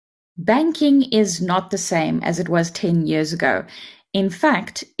Banking is not the same as it was 10 years ago. In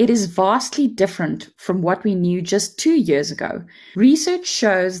fact, it is vastly different from what we knew just 2 years ago. Research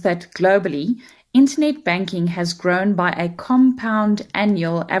shows that globally, internet banking has grown by a compound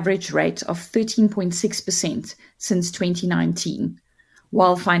annual average rate of 13.6% since 2019,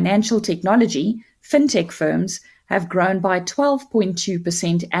 while financial technology, fintech firms, have grown by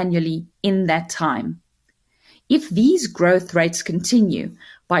 12.2% annually in that time. If these growth rates continue,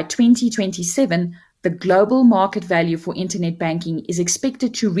 by 2027, the global market value for internet banking is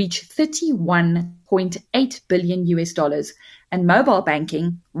expected to reach 31.8 billion US dollars and mobile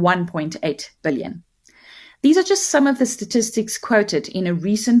banking 1.8 billion. These are just some of the statistics quoted in a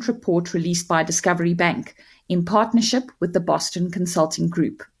recent report released by Discovery Bank in partnership with the Boston Consulting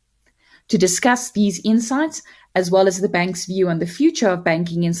Group. To discuss these insights, as well as the bank's view on the future of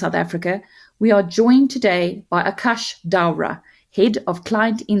banking in South Africa, we are joined today by Akash Daura, Head of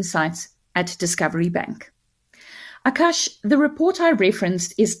Client Insights at Discovery Bank. Akash, the report I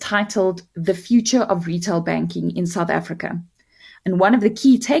referenced is titled The Future of Retail Banking in South Africa. And one of the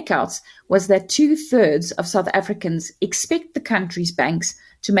key takeouts was that 2/3 of South Africans expect the country's banks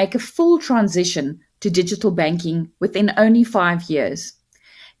to make a full transition to digital banking within only 5 years.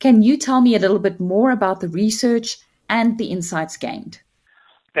 Can you tell me a little bit more about the research and the insights gained?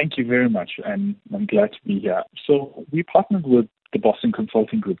 Thank you very much, and I'm glad to be here. So we partnered with the Boston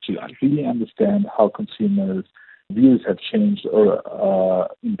Consulting Group to really understand how consumers' views have changed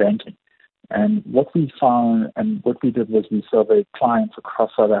in banking. And what we found and what we did was we surveyed clients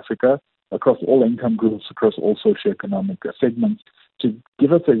across South Africa, across all income groups, across all socioeconomic segments, to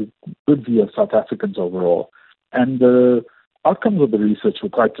give us a good view of South Africans overall. And the outcomes of the research were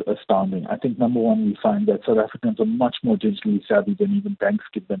quite astounding. I think, number one, we find that South Africans are much more digitally savvy than even banks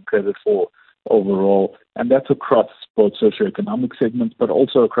give them credit for overall. And that's across both socioeconomic segments, but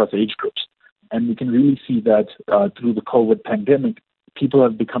also across age groups. And we can really see that through the COVID pandemic, people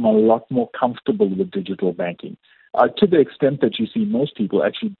have become a lot more comfortable with digital banking, to the extent that you see most people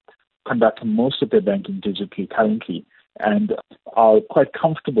actually conduct most of their banking digitally currently and are quite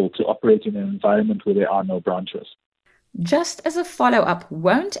comfortable to operate in an environment where there are no branches. Just as a follow-up,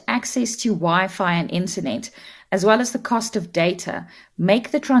 won't access to Wi-Fi and internet, as well as the cost of data,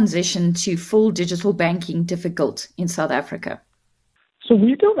 make the transition to full digital banking difficult in South Africa? So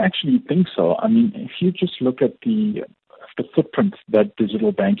we don't actually think so. I mean, if you just look at the footprint that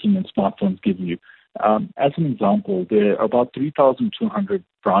digital banking and smartphones give you, as an example, there are about 3,200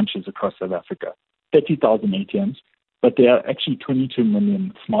 branches across South Africa, 30,000 ATMs, but there are actually 22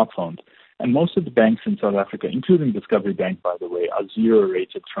 million smartphones. And most of the banks in South Africa, including Discovery Bank, by the way, are zero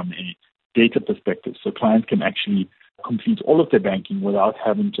rated from a data perspective. So clients can actually complete all of their banking without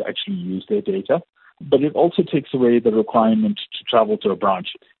having to actually use their data. But it also takes away the requirement to travel to a branch.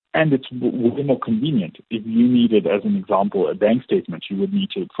 And it's way more convenient. If you needed, as an example, a bank statement, you would need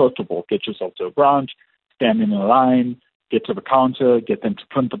to, first of all, get yourself to a branch, stand in a line, get to the counter, get them to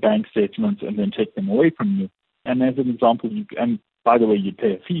print the bank statements, and then take them away from you. And as an example, and by the way, you'd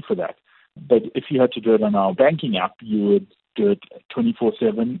pay a fee for that. But if you had to do it on our banking app, you would do it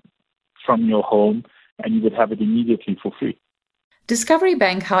 24/7 from your home, and you would have it immediately for free. Discovery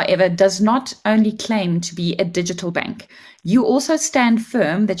Bank, however, does not only claim to be a digital bank. You also stand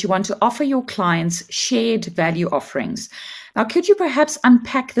firm that you want to offer your clients shared value offerings. Now, could you perhaps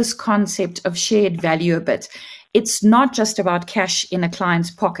unpack this concept of shared value a bit? It's not just about cash in a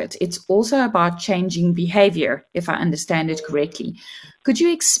client's pocket. It's also about changing behavior, if I understand it correctly. Could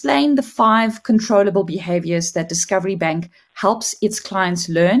you explain the 5 controllable behaviors that Discovery Bank helps its clients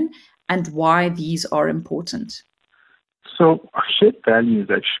learn and why these are important? So shared value is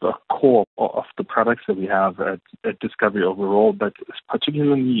actually a core of the products that we have at Discovery overall, but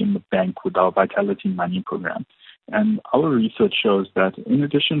particularly in the bank with our Vitality Money program. And our research shows that in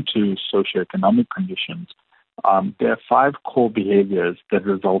addition to socioeconomic conditions, there are 5 core behaviors that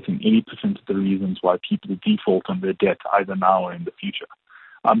result in 80% of the reasons why people default on their debt either now or in the future.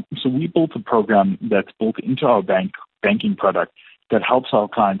 So we built a program that's built into our banking product that helps our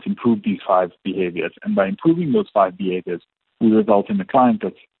clients improve these 5 behaviors. And by improving those 5 behaviors, we result in a client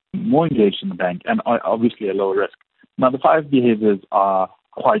that's more engaged in the bank and obviously a lower risk. Now, the 5 behaviors are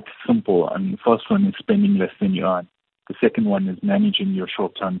quite simple. And the first one is spending less than you earn. The second one is managing your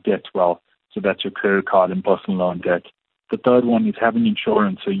short-term debt well. So that's your credit card and personal loan debt. The third one is having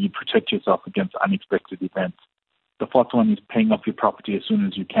insurance so you protect yourself against unexpected events. The fourth one is paying off your property as soon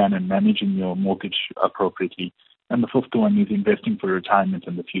as you can and managing your mortgage appropriately. And the fifth one is investing for retirement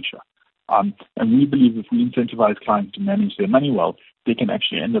in the future. And we believe if we incentivize clients to manage their money well, they can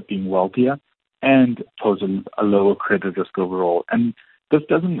actually end up being wealthier and pose a lower credit risk overall. And This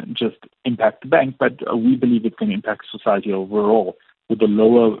doesn't just impact the bank, but we believe it can impact society overall with a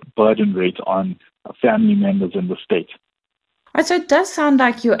lower burden rate on family members in the state. Right, so it does sound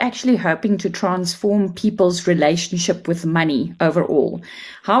like you're actually hoping to transform people's relationship with money overall.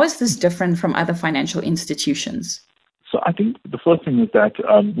 How is this different from other financial institutions? So I think the first thing is that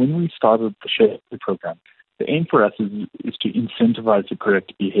when we started the share program, the aim for us is to incentivize the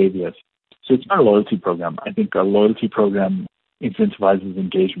correct behaviors. So it's not a loyalty program. I think a loyalty program incentivizes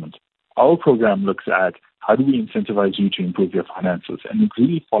engagement. Our program looks at how do we incentivize you to improve your finances, and it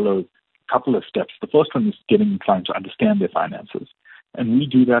really follows a couple of steps. The first one is getting clients to understand their finances. And we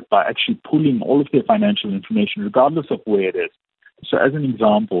do that by actually pulling all of their financial information, regardless of where it is. So as an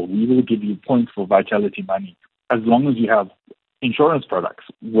example, we will give you points for Vitality Money as long as you have insurance products,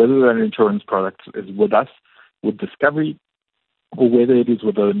 whether that insurance product is with us, with Discovery, or whether it is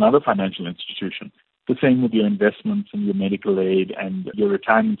with another financial institution. The same with your investments and your medical aid and your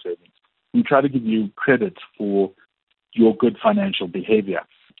retirement savings. We try to give you credit for your good financial behavior,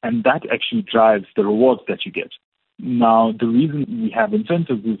 and that actually drives the rewards that you get. Now, the reason we have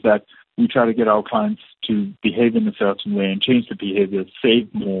incentives is that we try to get our clients to behave in a certain way and change the behavior,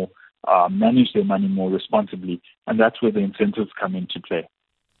 save more, manage their money more responsibly, and that's where the incentives come into play.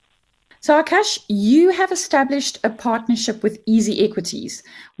 So, Akash, you have established a partnership with Easy Equities.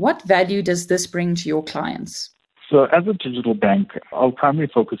 What value does this bring to your clients? So as a digital bank, our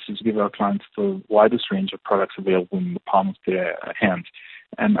primary focus is to give our clients the widest range of products available in the palm of their hands.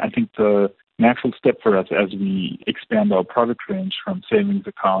 And I think the natural step for us as we expand our product range from savings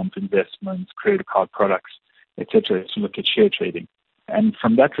accounts, investments, credit card products, etc., is to look at share trading. And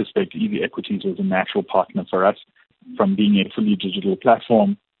from that respect, Easy Equities was a natural partner for us, from being a fully digital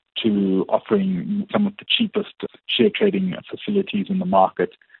platform to offering some of the cheapest share trading facilities in the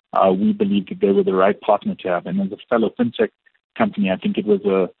market. We believed that they were the right partner to have. And as a fellow fintech company, I think it was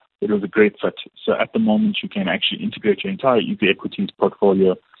a great fit. So at the moment, you can actually integrate your entire Easy Equities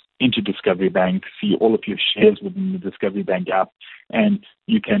portfolio into Discovery Bank, see all of your shares within the Discovery Bank app, and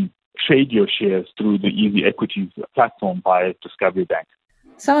you can trade your shares through the Easy Equities platform via Discovery Bank.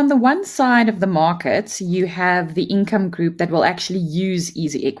 So on the one side of the market, you have the income group that will actually use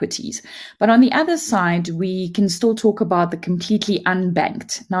Easy Equities. But on the other side, we can still talk about the completely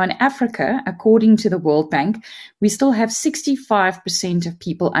unbanked. Now in Africa, according to the World Bank, we still have 65% of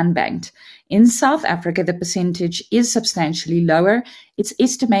people unbanked. In South Africa, the percentage is substantially lower. It's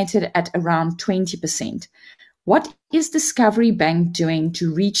estimated at around 20%. What is Discovery Bank doing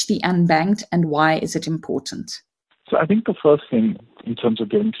to reach the unbanked, and why is it important? So I think the first thing in terms of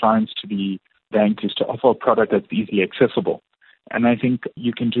getting clients to be banked is to offer a product that's easily accessible. And I think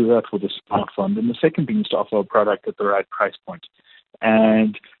you can do that with a smartphone. Then the second thing is to offer a product at the right price point.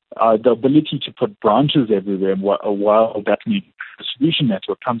 And the ability to put branches everywhere while that distribution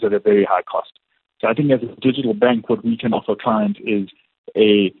network comes at a very high cost. So I think as a digital bank, what we can offer clients is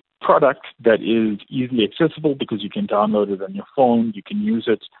a product that is easily accessible because you can download it on your phone, you can use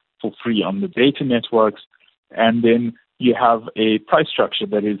it for free on the data networks, and then you have a price structure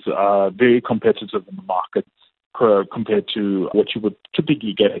that is very competitive in the market compared to what you would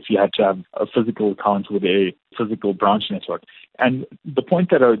typically get if you had to have a physical account with a physical branch network. And the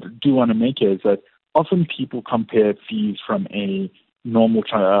point that I do want to make here is that often people compare fees from a normal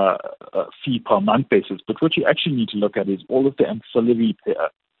fee per month basis, but what you actually need to look at is all of the ancillary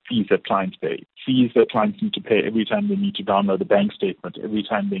fees that clients pay, fees that clients need to pay every time they need to download a bank statement, every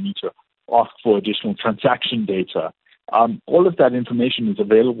time they need to ask for additional transaction data. All of that information is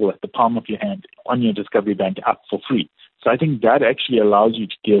available at the palm of your hand on your Discovery Bank app for free. So I think that actually allows you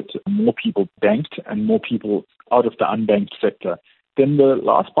to get more people banked and more people out of the unbanked sector. Then the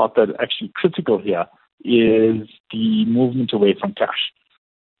last part that's actually critical here is the movement away from cash.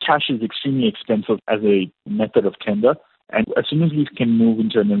 Cash is extremely expensive as a method of tender. And as soon as we can move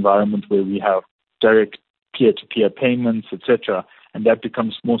into an environment where we have direct peer-to-peer payments, etc., and that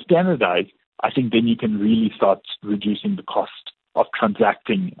becomes more standardized, I think then you can really start reducing the cost of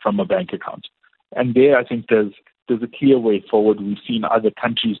transacting from a bank account. And there, I think there's a clear way forward. We've seen other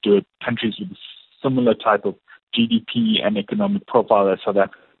countries do it, countries with a similar type of GDP and economic profile as South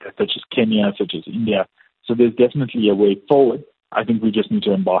Africa, such as Kenya, such as India. So there's definitely a way forward. I think we just need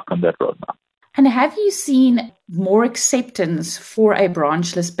to embark on that road now. And have you seen more acceptance for a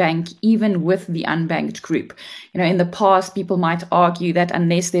branchless bank, even with the unbanked group? In the past, people might argue that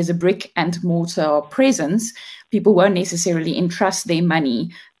unless there's a brick and mortar presence, people won't necessarily entrust their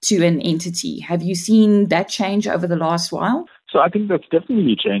money to an entity. Have you seen that change over the last while? So I think that's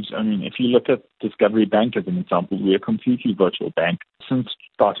definitely changed. I mean, if you look at Discovery Bank as an example, we're a completely virtual bank. Since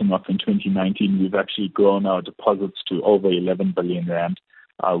starting off in 2019, we've actually grown our deposits to over 11 billion rand.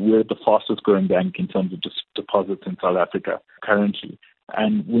 We're the fastest growing bank in terms of deposits in South Africa currently.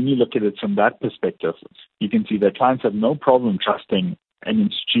 And when you look at it from that perspective, you can see that clients have no problem trusting an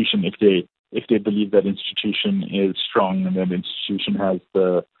institution if they believe that institution is strong and that institution has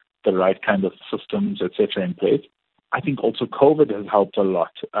the right kind of systems, etc., in place. I think also COVID has helped a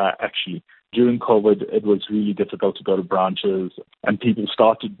lot, actually. During COVID, it was really difficult to go to branches, and people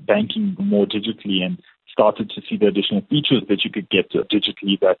started banking more digitally and started to see the additional features that you could get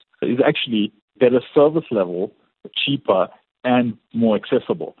digitally that is actually better service level, cheaper, and more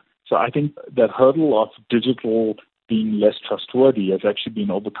accessible. So I think that hurdle of digital being less trustworthy has actually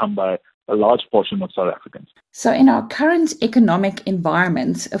been overcome by a large portion of South Africans. So, in our current economic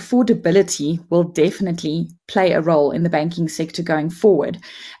environment, affordability will definitely play a role in the banking sector going forward.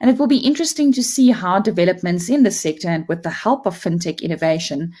 And it will be interesting to see how developments in the sector and with the help of fintech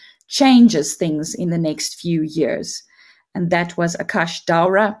innovation changes things in the next few years. And that was Akash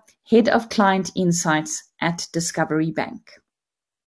Daura, Head of Client Insights at Discovery Bank.